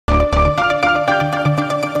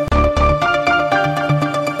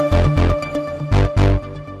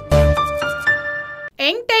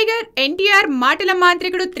ఎన్టీఆర్ మాటల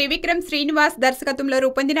మాంత్రికుడు త్రివిక్రమ్ శ్రీనివాస్ దర్శకత్వంలో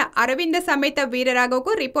రూపొందిన అరవింద సమేత వీర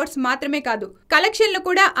రాఘవకు రిపోర్ట్స్ మాత్రమే కాదు కలెక్షన్లు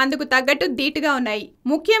కూడా అందుకు తగ్గట్టు ధీటుగా ఉన్నాయి.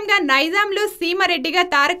 ముఖ్యంగా నైజాంలో సీమారెడ్డిగా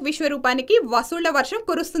తారక్ విశ్వరూపానికి వసూళ్ల వర్షం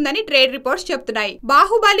కురుస్తుందని ట్రేడ్ రిపోర్ట్స్ చెప్తున్నాయి.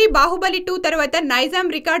 బాహుబలి 2 తర్వాత నైజాం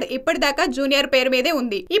రికార్డు ఇప్పటిదాకా జూనియర్ పేరు మీదే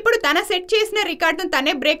ఉంది. ఇప్పుడు తన సెట్ చేసిన రికార్డును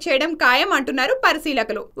తనే బ్రేక్ చేయడం ఖాయం అంటున్నారు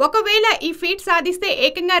పరిశీలకులు. ఒకవేళ ఈ ఫీట్ సాధిస్తే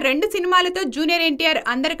ఏకంగా 2 సినిమాలతో జూనియర్ ఎన్టీఆర్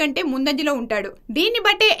అందరికంటే ముందంజలో ఉంటాడు. దీన్ని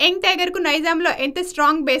బట్టే యంగ్ టైగర్ కు నైజాంలో ఎంత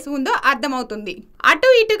స్ట్రాంగ్ బేస్ ఉందో అర్థమవుతుంది. అటు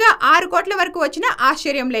ఇటుగా 6 కోట్ల వరకు వచ్చినా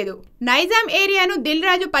ఆశ్చర్యం లేదు. నైజాం ఏరియాను దిల్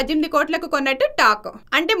రాజు 18 కోట్లకు కొన్నట్టు టాక్.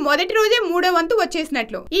 అంటే మొదటి రోజే 3వ వంతు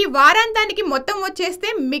వచ్చేసినట్లు. ఈ వారాంతానికి మొత్తం వచ్చేస్తే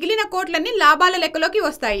మిగిలిన కోట్లన్నీ లాభాల లెక్కలోకి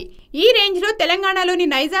వస్తాయి. ఈ రేంజ్ లో తెలంగాణలోని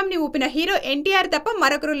నైజాం ని ఊపిన హీరో ఎన్టీఆర్ తప్ప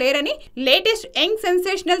మరొకరు లేరని latest young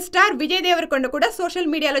sensational star Vijay Devarakonda కూడా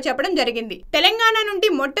సోషల్ మీడియాలో చెప్పడం జరిగింది. తెలంగాణ నుండి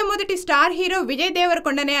మొట్టమొదటి స్టార్ హీరో విజయ్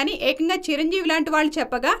దేవరకొండనే అని ఏకంగా చిరంజీవి లాంటి వాళ్ళు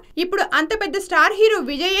చెప్పగా ఇప్పుడు అంత పెద్ద స్టార్ హీరో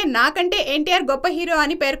విజయే నాకంటే ఎన్టీఆర్ గొప్ప హీరో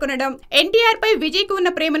అని పేర్కొనడం ఎన్టీఆర్ పై విజయ్ కు ఉన్న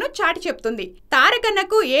ప్రేమను చాటి చెప్తుంది.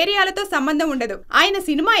 తారకన్నకు ఏరియాలతో సంబంధం ఉండదు. ఆయన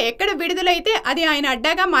సినిమా ఎక్కడ విడుదలైతే అది ఆయన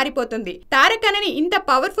అడ్డాగా మారిపోతుంది. తారకన్నని ఇంత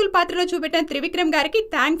పవర్ఫుల్ పాత్రలో చూపెట్టిన త్రివిక్రమ్ గారికి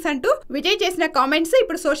థ్యాంక్స్ అంటూ విజయ్ చేసిన కామెంట్స్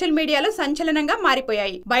ఇప్పుడు సోషల్ మీడియాలో సంచలనంగా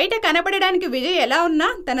మారిపోయాయి. బయట కనపడడానికి విజయ్ ఎలా ఉన్నా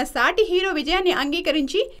తన సాటి హీరో విజయాన్ని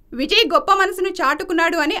అంగీకరించి విజయ్ గొప్ప మనసును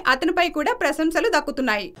చాటుకున్నాడు అని అతనిపై కూడా ప్రశంసలు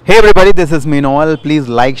దక్కుతున్నాయి. Hey everybody, this is me Noel. Please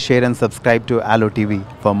like, share and subscribe to Allo TV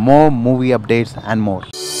for more movie updates and more.